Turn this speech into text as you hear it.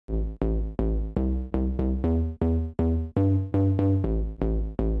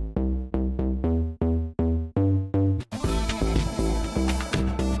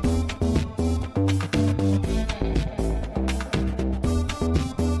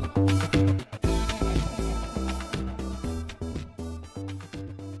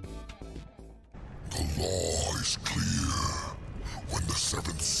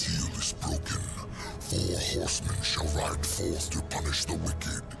punish the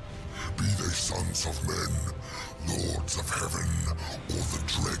wicked, be they sons of men, lords of heaven, or the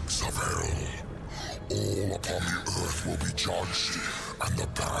dregs of hell. All upon the earth will be judged, and the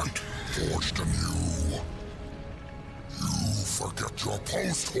pact forged anew. You forget your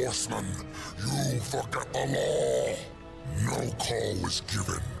post, horseman. You forget the law. No call was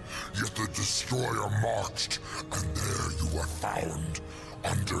given, yet the destroyer marched, and there you were found,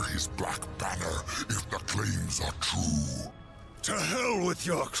 under his black banner, if the claims are true. To hell with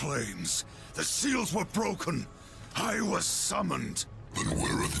your claims! The seals were broken! I was summoned! Then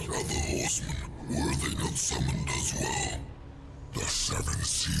where are the other horsemen? Were they not summoned as well? The 7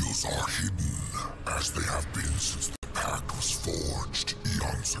 seals are hidden, as they have been since the pact was forged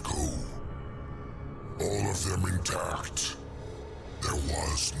eons ago. All of them intact. There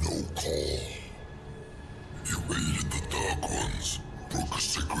was no call. You aided the Dark Ones, broke a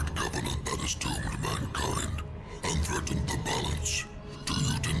sacred covenant that has doomed mankind, and threatened the balance. Do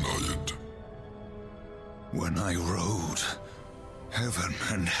you deny it? When I rode, heaven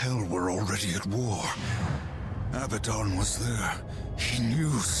and hell were already at war. Abaddon was there. He knew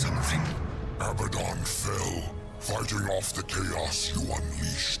something. Abaddon fell, fighting off the chaos you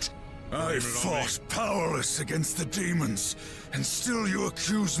unleashed. I fought powerless against the demons, and still you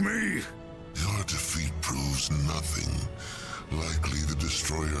accuse me? Your defeat proves nothing. Likely the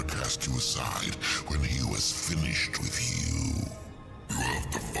Destroyer cast you aside when he was finished with you. You have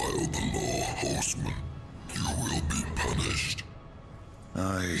defiled the law, horseman. You will be punished.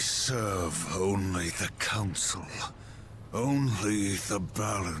 I serve only the Council. Only the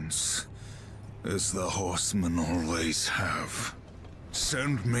balance. As the horsemen always have.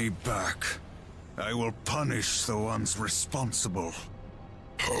 Send me back. I will punish the ones responsible.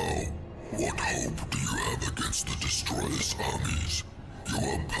 How? What hope do you have against the Destroyer's armies? You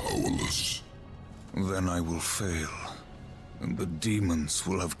are powerless. Then I will fail, and the demons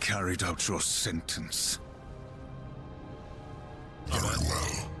will have carried out your sentence. Very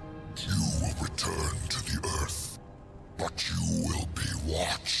well. You will return to the Earth, but you will be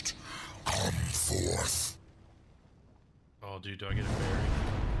watched. Come forth. Oh, dude, do I get a berry?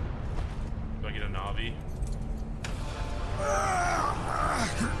 Do I get a Navi?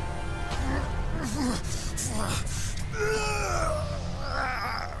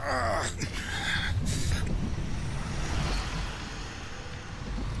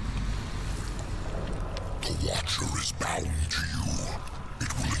 The Watcher is bound to you.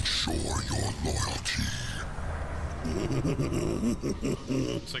 It will ensure your loyalty.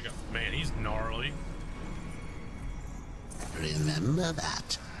 It's like a man, he's gnarly. Remember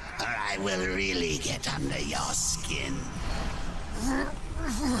that, or I will really get under your skin.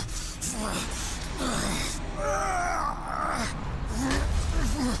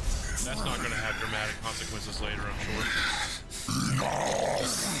 That's not gonna have dramatic consequences later, I'm sure.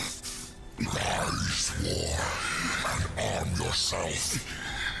 Enough! Rise, war, and arm yourself.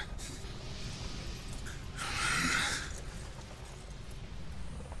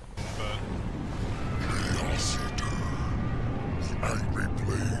 But Chaos Eater. The angry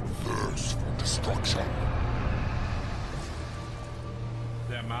blade thirsts for destruction.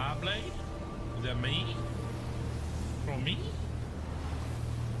 is that my blade? Is that me? From me?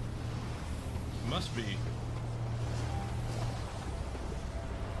 Must be.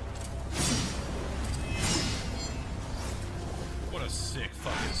 What a sick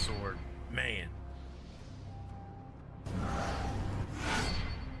fucking sword. Man.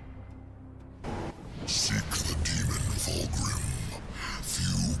 Seek the demon Volgrim.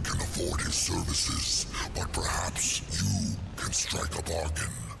 Few can afford his services, but perhaps you can strike a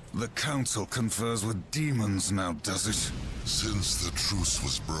bargain. The Council confers with demons now, does it? Since the truce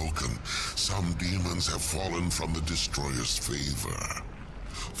was broken, some demons have fallen from the Destroyer's favor.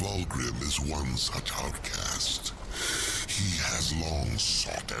 Volgrim is one such outcast. He has long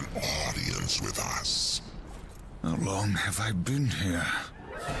sought an audience with us. How long have I been here?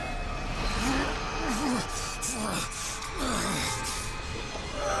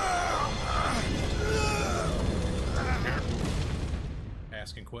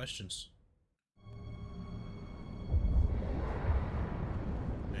 Asking questions.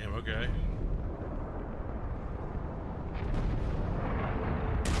 Damn, okay.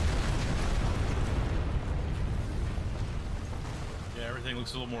 Yeah, everything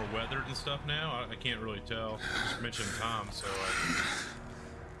looks a little more weathered and stuff now. I can't really tell. Just mentioned time, so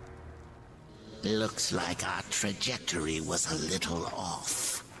Looks like our trajectory was a little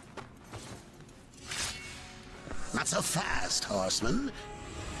off. Not so fast, horseman.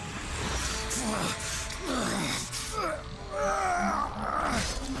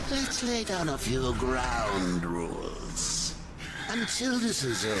 Let's lay down a few ground rules. Until this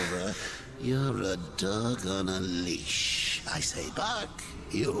is over, you're a dog on a leash. I say bark,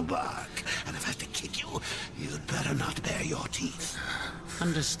 you bark. And if I have to kick you, you'd better not bare your teeth.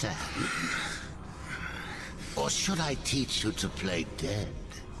 Understand? Or should I teach you to play dead?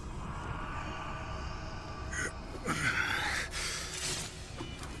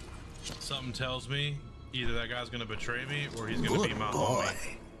 Something tells me either that guy's gonna betray me or he's gonna be my boy. homie.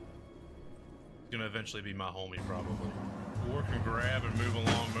 He's gonna eventually be my homie, probably. War can grab and move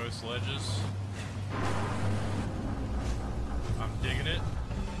along most ledges. I'm digging it.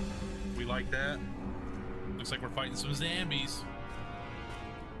 We like that. Looks like we're fighting some zombies.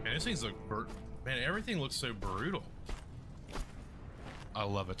 Man, this thing's look man, everything looks so brutal. I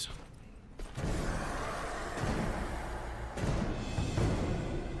love it.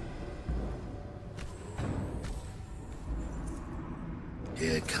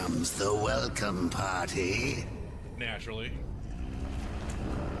 Here comes the welcome party. Naturally.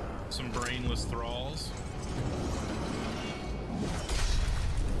 Some brainless thralls.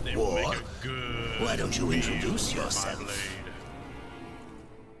 They will make a good Why don't you meal introduce for my yourself? blade.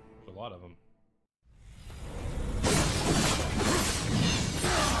 A lot of them.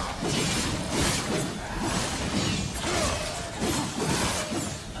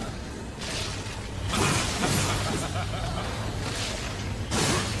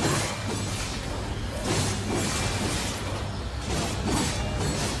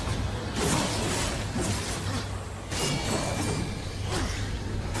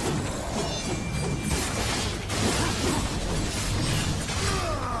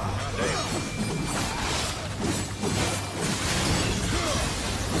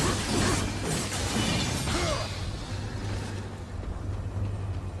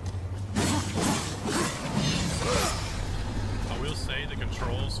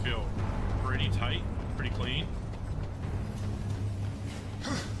 Feel pretty tight, pretty clean.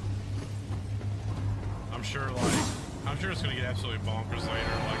 I'm sure it's gonna get absolutely bonkers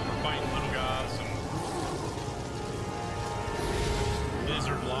later. Like we're fighting little guys and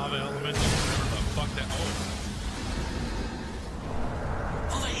lizard lava elements, whatever the fuck that.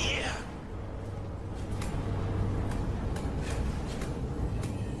 Oh, Over here.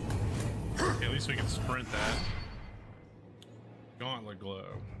 okay, at least we can sprint that. Gauntlet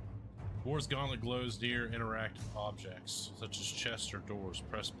glow. War's gauntlet glows near interactive objects, such as chests or doors.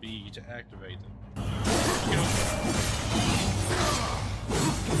 Press B to activate them.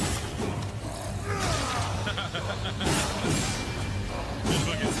 Just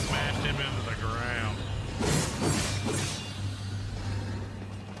fucking smashed him into the ground.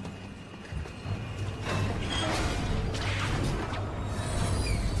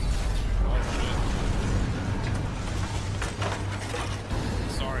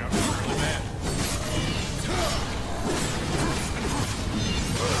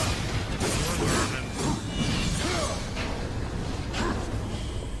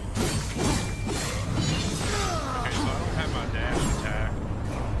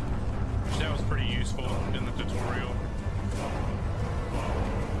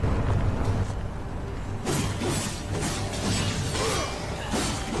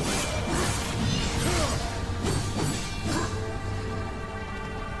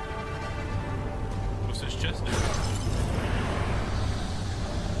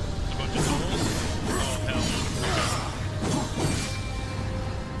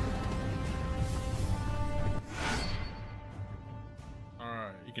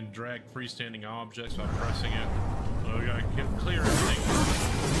 Drag freestanding objects by pressing it. So we gotta clear everything.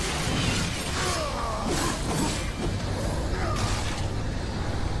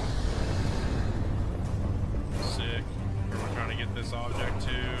 Sick. Where we're trying to get this object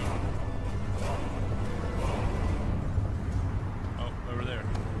to. Oh, over there.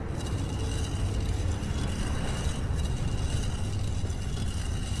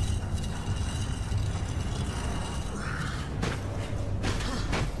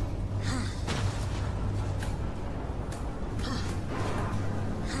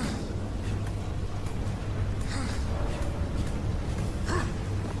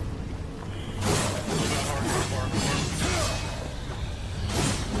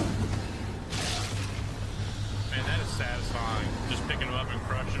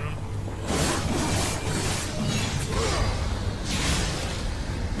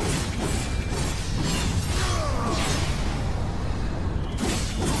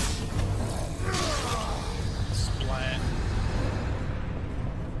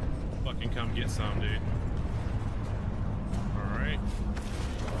 Come get some, dude. All right.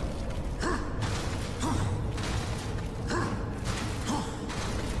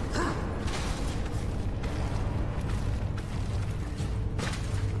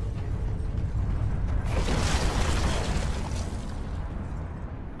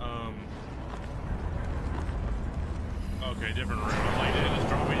 different room. I'm like, did it just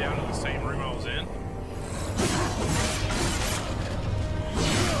drop me down to the same room I was in?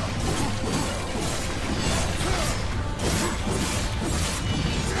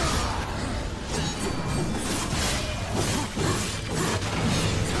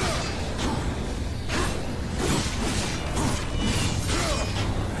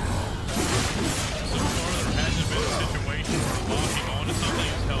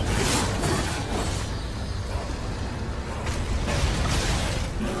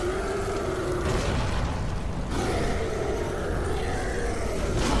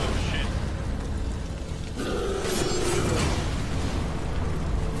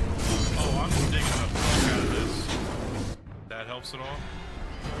 At all?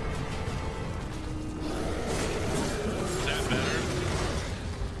 Is that better?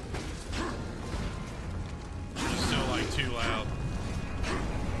 It's still like too loud.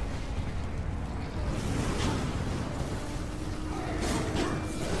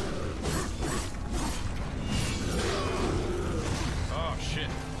 Oh shit.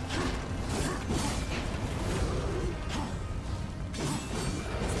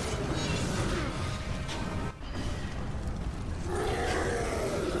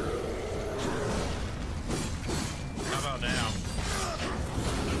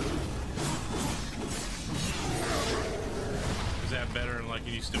 Better and like,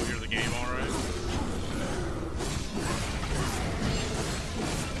 can you still hear the game all right?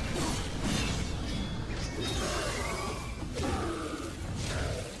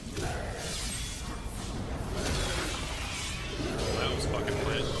 That was fucking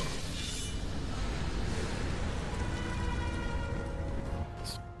lit.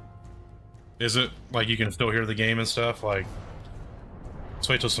 Is it like you can still hear the game and stuff? Like, let's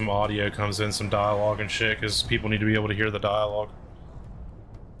wait till some audio comes in, some dialogue and shit, because people need to be able to hear the dialogue.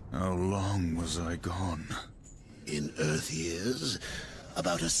 How long was I gone? In Earth years,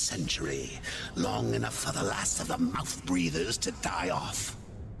 about a century. Long enough for the last of the mouth breathers to die off.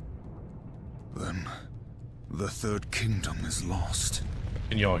 Then, the Third Kingdom is lost.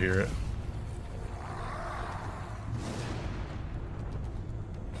 Can y'all hear it?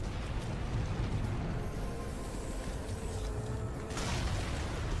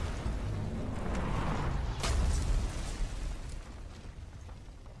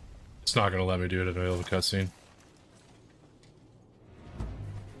 It's not gonna let me do it in the middle of a cutscene.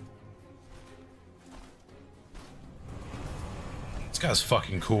 This guy's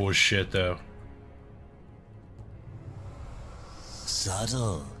fucking cool as shit, though.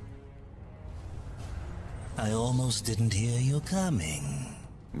 Subtle. I almost didn't hear you coming.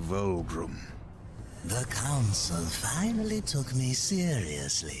 Vulgrim. The Council finally took me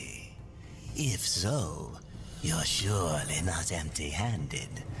seriously. If so, you're surely not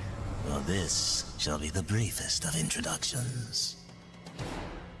empty-handed. Well, this shall be the briefest of introductions.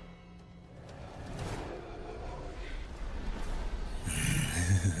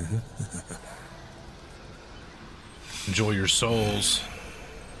 Enjoy your souls.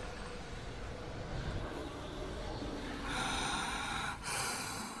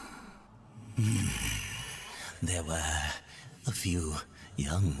 There were a few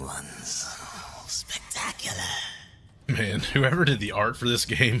young ones. Spectacular. Man, whoever did the art for this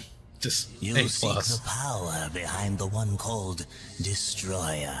game, just You A+. seek the power behind the one called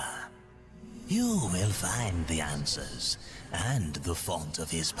Destroyer. You will find the answers and the font of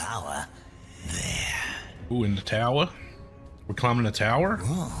his power there. Ooh, in the tower? We're climbing the tower?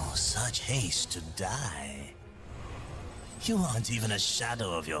 Oh, such haste to die. You aren't even a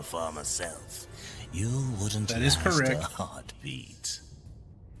shadow of your former self. You wouldn't That is last correct. a heartbeat.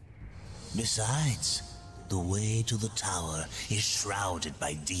 Besides, the way to the tower is shrouded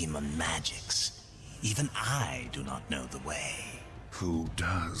by demon magics. Even I do not know the way. Who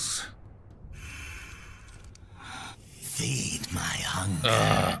does? Feed my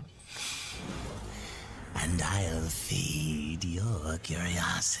hunger. And I'll feed your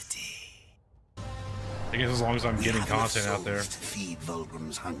curiosity. I guess as long as I'm We getting have enough content out there. souls to feed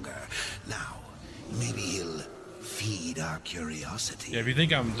Vulgrim's hunger. Now, maybe he'll feed our curiosity. Yeah, if you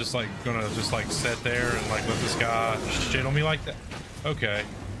think I'm just like gonna just like sit there and like let this guy shit on me like that, okay.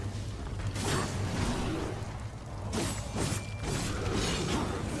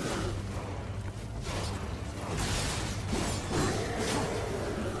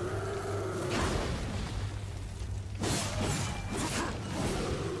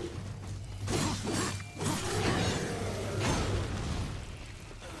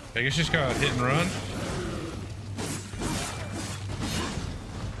 I guess just gotta hit and run.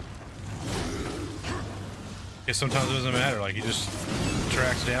 Guess sometimes it doesn't matter, like he just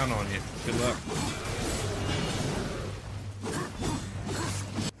tracks down on you. Good luck.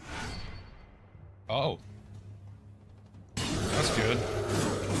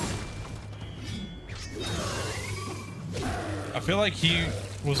 feel like he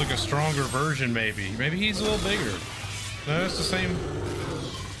was like a stronger version, maybe. Maybe he's a little bigger. No, it's the same.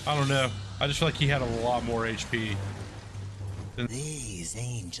 I don't know. I just feel like he had a lot more HP. These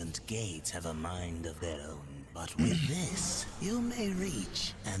ancient gates have a mind of their own, but with this, you may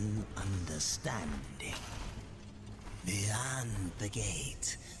reach an understanding. Beyond the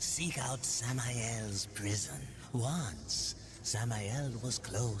gate, seek out Samael's prison. Once, Samael was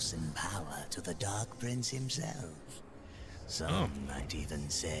close in power to the Dark Prince himself. Some might even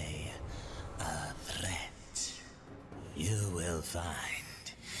say, a threat. You will find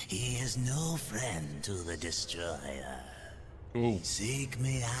he is no friend to the Destroyer. Ooh. Seek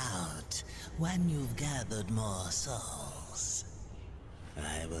me out when you've gathered more souls.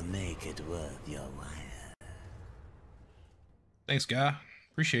 I will make it worth your while. Thanks, guy.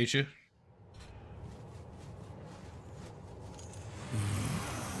 Appreciate you.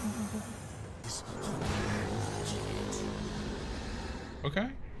 Okay.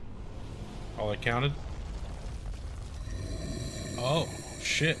 All that counted. Oh,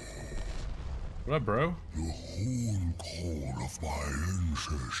 shit. What up, bro? The horn call of my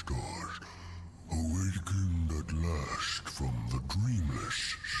ancestors, awakened at last from the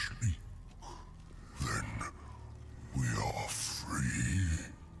dreamless sleep. Then we are free.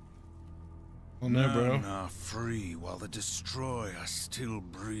 Oh no, bro. None are free while the Destroyer still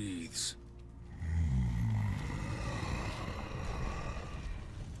breathes.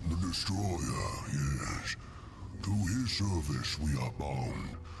 The Destroyer, yes. To his service we are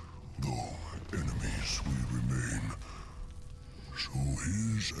bound, though enemies we remain. So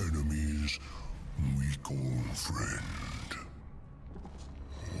his enemies we call friend.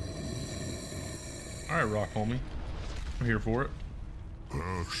 Alright, Rock homie. I'm here for it.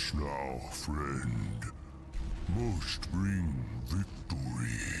 Pass now, friend. Must bring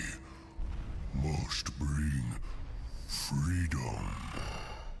victory. Must bring freedom.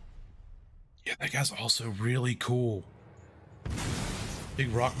 Yeah, that guy's also really cool.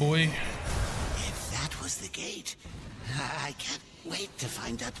 Big rock boy. If that was the gate, I can't wait to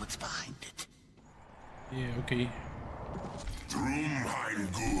find out what's behind it. Yeah, okay.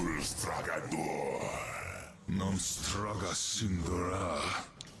 Drumheimgul Stragador. Non straga singura.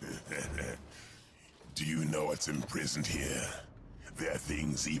 Do you know what's imprisoned here? There are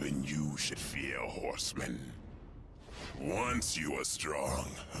things even you should fear, horseman. Once you were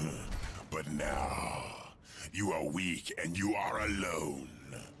strong, but now you are weak and you are alone.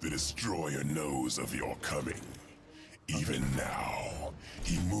 The Destroyer knows of your coming. Even now,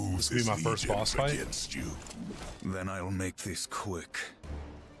 he moves This his will be my first legions boss fight? against you. Then I'll make this quick.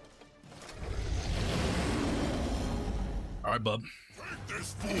 All right, bub. Take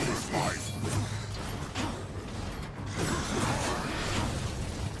this fool's life!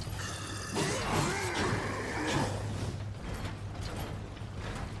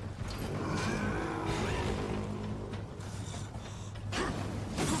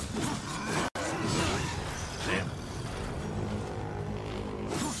 Damn.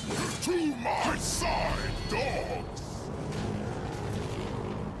 To my side, dogs!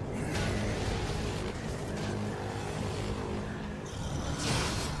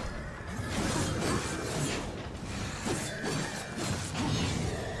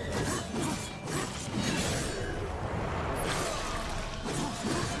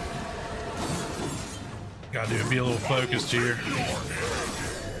 Gotta be a little focused here. Is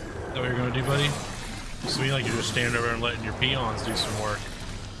that what you're gonna do, buddy? Looks to me like you're just standing over and letting your peons do some work.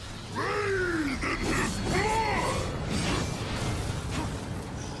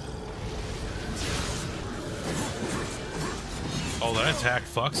 Oh, that attack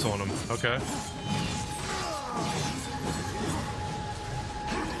fucks on him. Okay.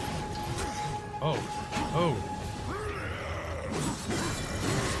 Oh. Oh.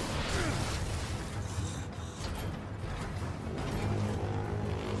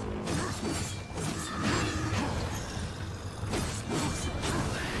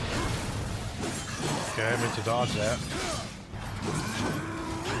 Okay, I meant to dodge that.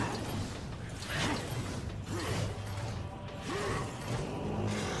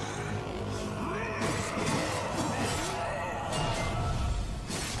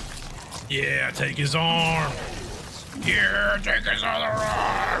 Yeah, take his arm. Yeah, take his other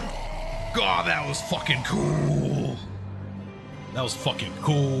arm. God, that was fucking cool. That was fucking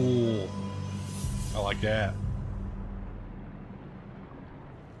cool. I like that.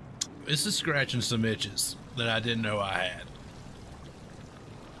 This is scratching some itches that I didn't know I had.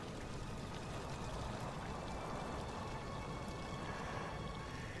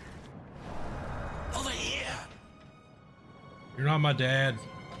 Over here! You're not my dad.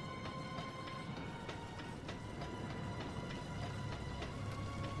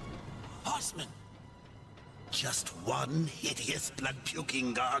 horsemen. Just one hideous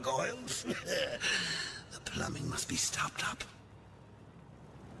blood-puking gargoyle. The plumbing must be stopped up.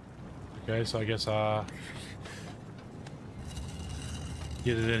 Okay, so I guess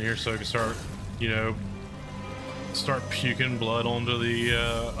get it in here so I can start, you know, start puking blood onto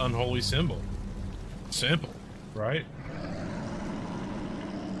the unholy symbol. Simple, right?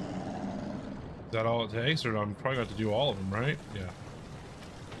 Is that all it takes? Or I'm probably going to have to do all of them, right? Yeah.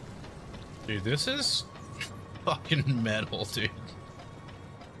 Dude, this is fucking metal, dude.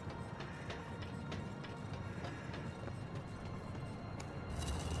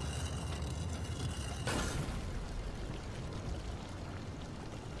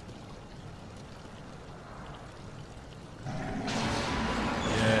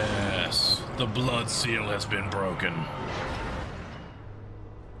 Yes, the blood seal has been broken.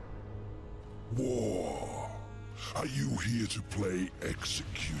 War. Are you here to play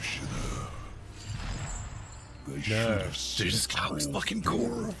executioner? They should have dude, this guy looks fucking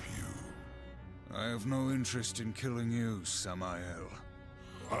cool. of you. I have no interest in killing you, Samael.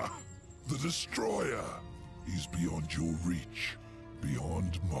 Ah, the Destroyer. He's beyond your reach,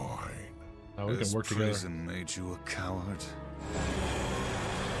 beyond mine. Oh, we can Has work together. prison made you a coward?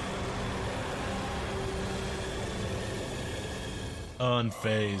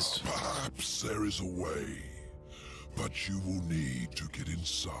 Unfazed. Perhaps there is a way, but you will need to get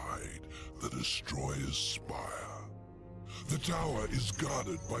inside the Destroyer's spire. The tower is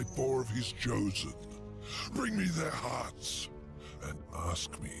guarded by 4 of his chosen. Bring me their hearts, and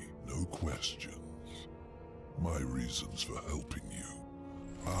ask me no questions. My reasons for helping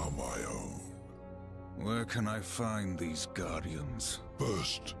you are my own. Where can I find these guardians?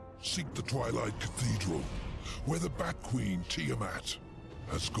 First, seek the Twilight Cathedral, where the Bat Queen Tiamat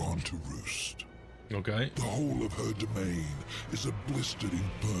has gone to roost. Okay. The whole of her domain is a blistered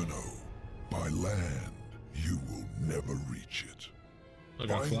inferno. By land, you will never reach it. I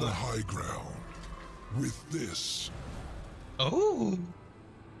gotta Find the fly. high ground. With this, Oh.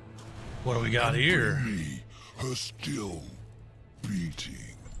 What do we got here? bring me her still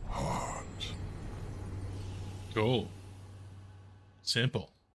beating heart. Cool.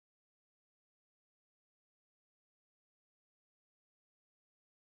 Simple.